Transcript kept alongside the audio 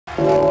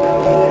Alright,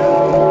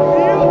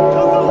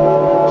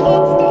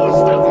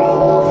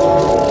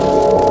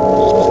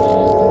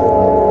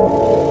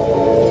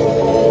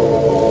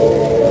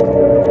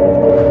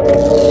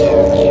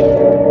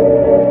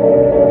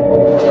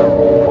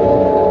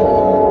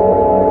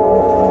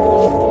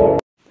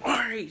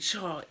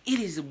 y'all, it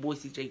is your boy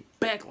CJ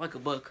back like a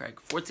butt crack.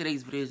 For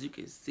today's video, as you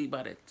can see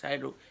by the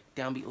title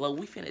down below,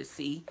 we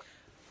finna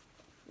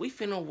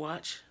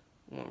watch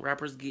when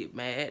rappers get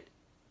mad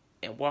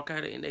and walk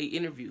out in their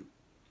interview.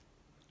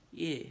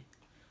 Yeah,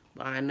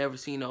 but I ain't never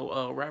seen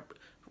no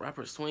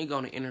rapper swing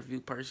on an interview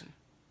person.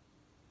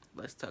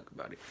 Let's talk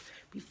about it.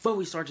 Before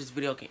we start this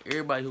video, can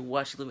everybody who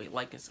watches leave a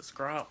like and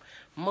subscribe?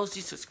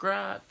 Mostly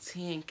subscribe,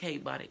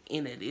 10K by the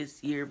end of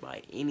this year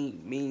by any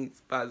means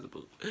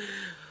possible.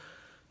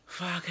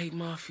 5K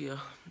Mafia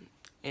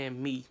and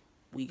me,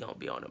 we gonna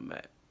be on the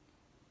map.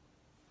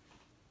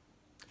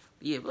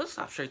 Yeah, but let's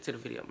hop straight to the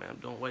video, man. I'm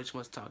doing way too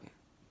much talking.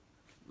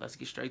 Let's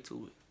get straight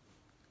to it.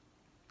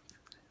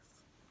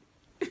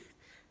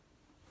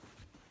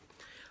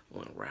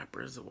 When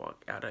rappers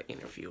walk out of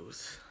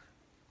interviews.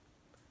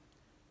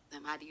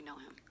 How do you know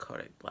him?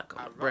 Kodak Black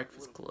on the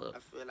Breakfast Club. I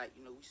feel like,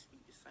 you know, we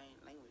speak the same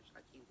language.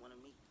 Like, he one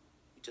of me.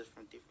 We just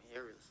from different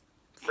areas.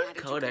 Fuck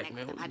Kodak,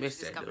 man. How We did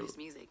missed you that discover dude. his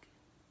music?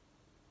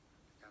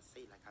 Like I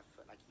say, like, I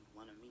feel like he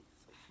one of me.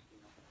 So,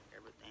 you know,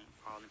 everything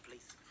fall in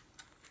place.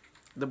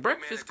 The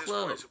Breakfast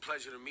Club. It's a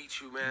pleasure to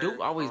meet you, man. Dude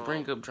always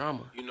bring up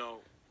drama. You know,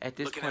 at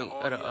this point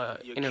of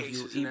the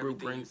interview, Ebru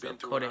brings up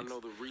Kodak's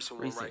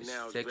recent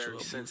sexual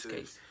abuse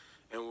case.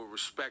 And with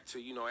respect to,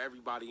 you know,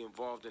 everybody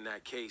involved in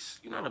that case,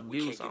 you know,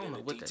 abuse, we can't get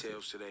into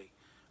details today.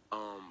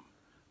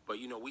 But,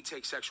 you know, we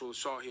take sexual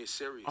assault here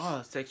serious.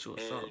 Oh, sexual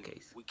assault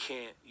case. We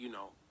can't, you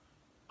know,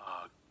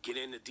 get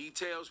into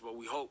details, but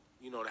we hope,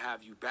 you know, to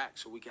have you back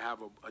so we can have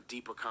a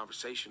deeper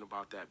conversation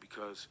about that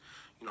because,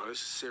 you know,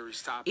 it's a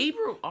serious topic.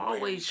 Ebru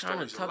always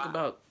trying to talk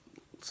about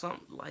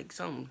something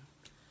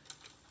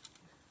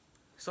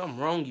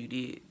wrong you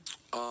did.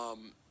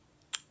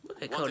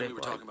 One thing we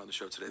were talking about on the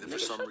show today that for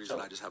some reason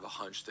I just have a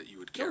hunch that you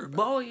would care about.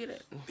 Boy,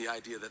 the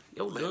idea that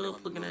landing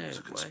on the moon is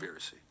a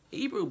conspiracy.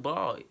 Ebru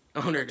boy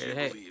on her Do you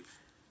believe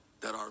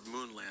that our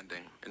moon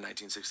landing in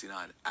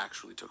 1969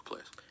 actually took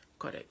place?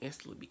 Kodak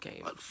instantly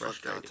became What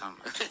frustrated. the fuck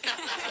y'all talking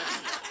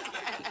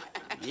about?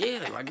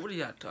 Yeah, like what are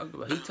y'all talking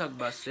about? He talking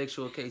about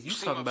sexual case. You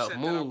talking about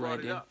moon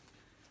landing.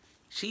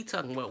 She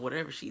talking about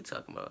whatever she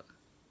talking about.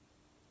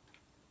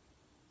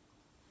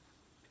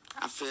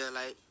 I feel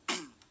like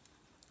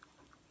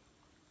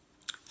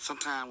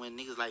sometimes when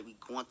niggas like be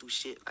going through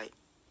shit, like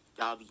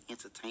y'all be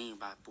entertained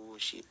by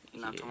bullshit.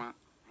 You know what I'm talking about?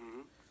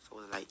 So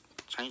it's like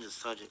change the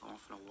subject. I'm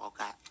finna walk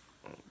out.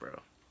 Oh, bro.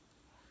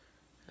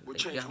 We'll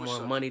They got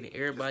more money than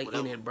everybody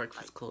in that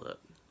Breakfast Club.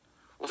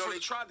 Well, no, they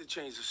tried to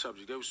change the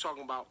subject. They was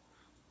talking about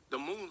the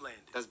moon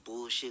landing. That's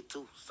bullshit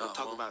too. So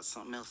talk about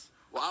something else.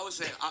 Well, I was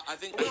saying, I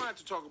think we don't have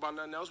to talk about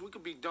nothing else. We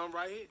could be done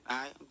right here. All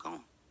right, I'm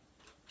going.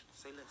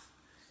 Say less.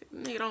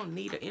 Nigga don't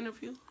need an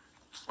interview.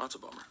 Well, that's a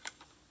bummer.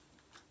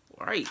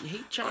 Right,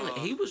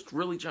 he was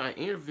really trying to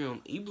interview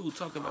him. Ebru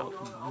talking about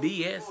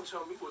BS.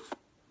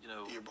 You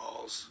know, your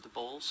balls. the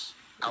balls.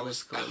 I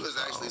was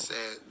actually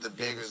saying the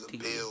bigger the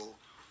bill,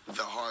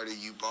 the harder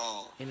you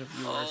ball.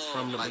 Interviewers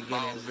from the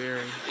beginning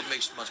very It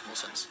makes much more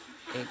sense.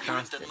 Here in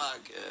inconstant.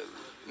 Denmark,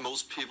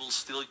 most people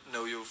still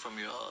know you from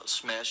your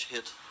smash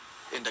hit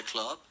in the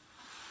club.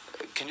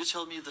 Can you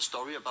tell me the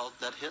story about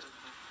that hit?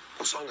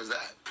 What song is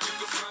that?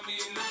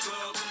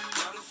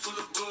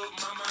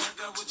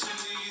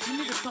 You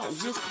niggas thought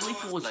Wiz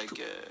Khalifa was Like,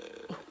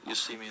 you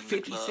see me in the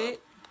 50 club. Cent?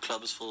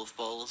 Club is full of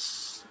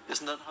balls.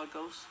 Isn't that how it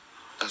goes?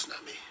 That's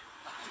not me.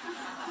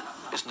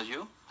 Isn't it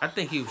you? I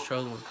think he was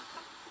trolling.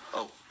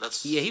 Oh,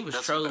 that's He was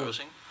that's trolling.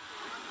 embarrassing.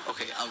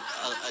 Okay,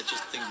 I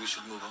just think we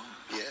should move on.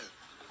 Yeah,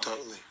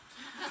 totally.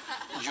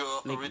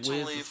 You're Nigga,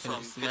 originally Wiz is from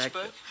finna smack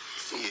Pittsburgh.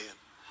 Yeah.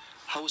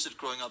 How was it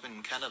growing up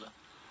in Canada?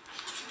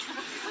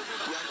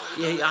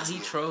 Yeah, he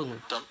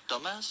trolling.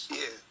 Dumbass?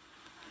 Yeah.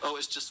 Oh,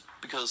 it's just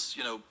because,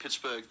 you know,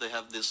 Pittsburgh, they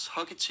have this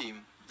hockey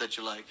team that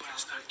you like. But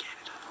it's not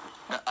Canada.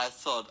 I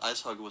thought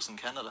ice hockey was in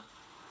Canada.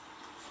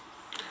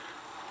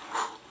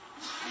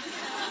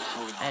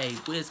 Moving on. Hey,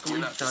 Wiz You're Khalifa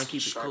not trying the to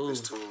keep it cool.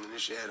 sharpest tool in the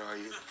shed, are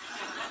you?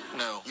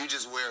 No. You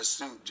just wear a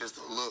suit just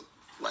to look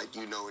like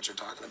you know what you're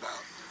talking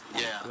about.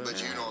 Yeah. But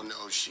you don't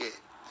know shit.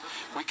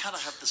 We kind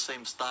of have the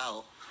same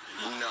style.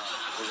 No,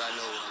 because I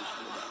know what I'm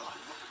talking about.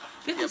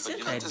 50 Cent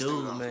you that Just dude,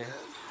 do it off, man.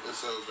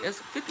 It's over. That's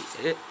 50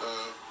 Cent.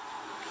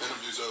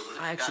 Interview's over.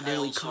 I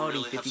accidentally also called him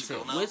really have 50 to go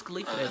Cent. now. Wiz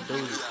Khalifa that dude.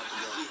 You have to go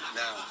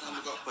now. Time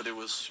to go. But it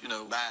was, you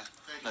know, Bye.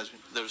 nice.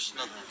 There's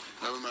nothing.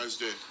 Have a nice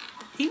day.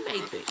 He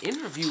made the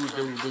interview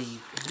dude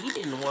leave. He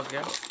didn't walk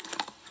out.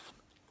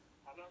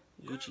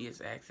 Gucci is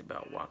asked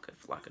about Waka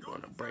Flocka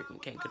during a break and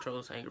can't control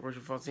his anger.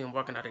 Richard Fox see him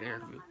walking out of the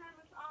interview.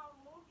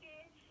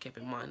 Kept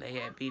in mind they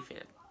had beef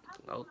in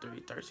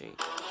 03-13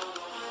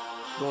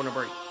 during the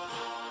break.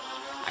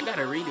 I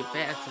gotta read it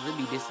fast because it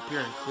be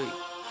disappearing quick.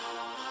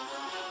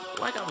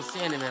 Like I was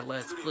saying in that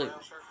last clip,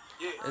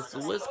 is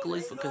Wiz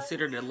Khalifa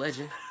considered a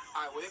legend?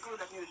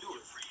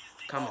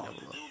 comment down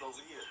below. Dude over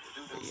here. The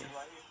dude that was sitting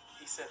right here.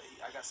 He said,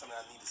 I got something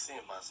I need to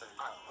send by a certain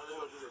time. Why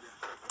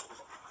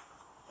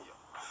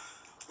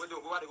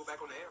they go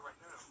back on the air right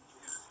now?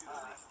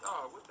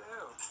 Oh, what the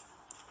hell?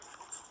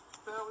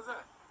 What the hell was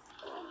that?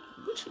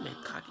 Gucci man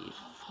cocky as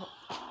fuck.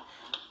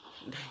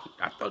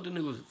 I thought the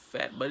nigga was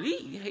fat, but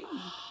he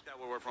That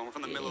we're from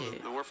the middle of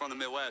we're from the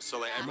Midwest, so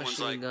like everyone's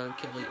Machine like, Gun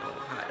Kelly on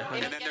Hot the and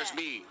Honey. then there's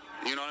me.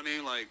 You know what I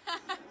mean? Like,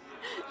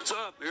 what's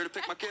up? Here to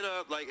pick my kid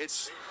up. Like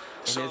it's In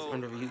so. his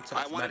interview, he I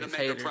talks wanted about to his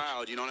make her haters,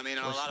 proud. You know what I mean?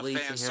 And a which lot of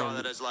leads fans to saw him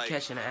that as like,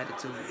 catching an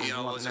attitude. you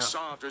know, walking was it out.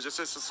 soft or is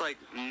it's like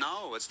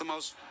no, it's the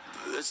most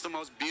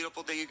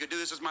beautiful thing you could do.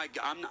 This is my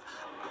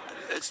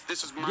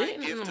this is my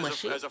Didn't gift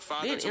as a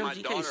father didn't to my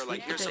MGK daughter. sleep Like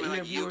with here's that something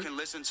like you interviewer? can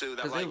listen to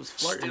that 'Cause they like was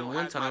flirting still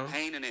one has my time.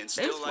 pain in it and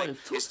They was still like flirting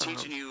two is teaching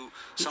times. you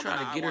He something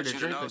tried to I get her want to you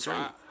to drink know. a So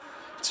drink.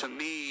 to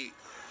me,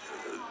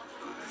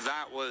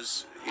 that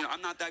was, you know,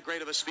 I'm not that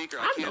great of a speaker.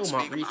 I I can't know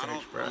my speak. research, I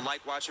don't bro.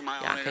 like watching my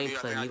Y'all own can't interview. I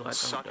play think me I like I'm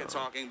suck at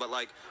dumb. talking. But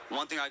like,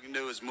 one thing I can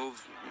do is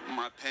move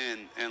my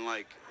pen, and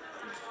like,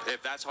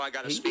 if that's how I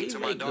got to He speak to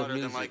my make good daughter,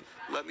 then music. like,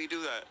 let me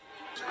do that.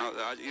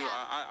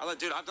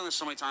 Dude, I've done this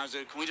so many times,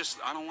 dude. Can we just?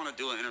 I don't want to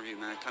do an interview,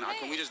 man.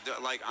 Can we just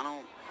like? I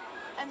don't.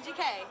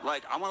 MGK.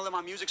 Like, I want to let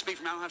my music speak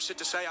for me. I don't have shit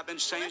to say. I've been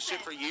saying shit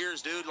for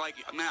years, dude. Like,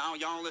 man,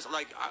 y'all don't listen.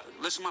 Like,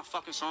 listen to my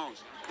fucking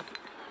songs.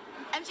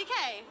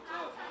 MGK.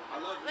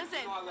 Listen,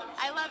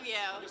 I love you.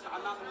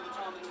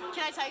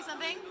 Can I tell you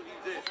something?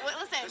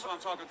 Listen. That's what I'm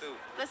talking to.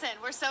 Listen,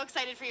 we're so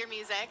excited for your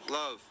music.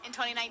 Love. In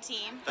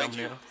 2019. Thank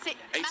you. Say,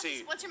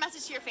 18. what's your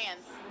message to your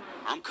fans?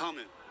 I'm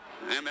coming.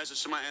 And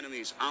message to my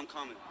enemies. I'm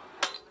coming.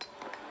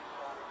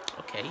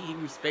 Okay, he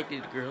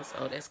respected the girls.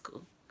 Oh, that's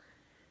cool.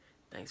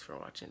 Thanks for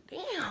watching.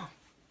 Damn.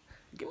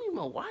 Give me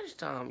more watch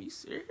time. You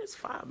serious?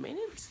 5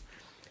 minutes?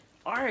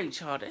 Alright,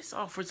 y'all. That's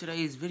all for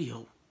today's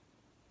video.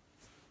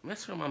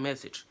 That's for my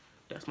message.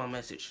 That's my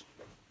message.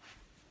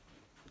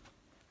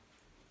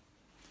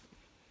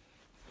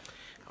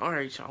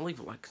 Alright, y'all. Leave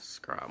a like and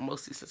subscribe.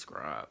 Mostly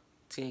subscribe.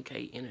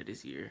 10K end of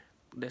this year.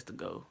 That's the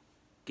goal.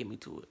 Get me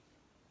to it.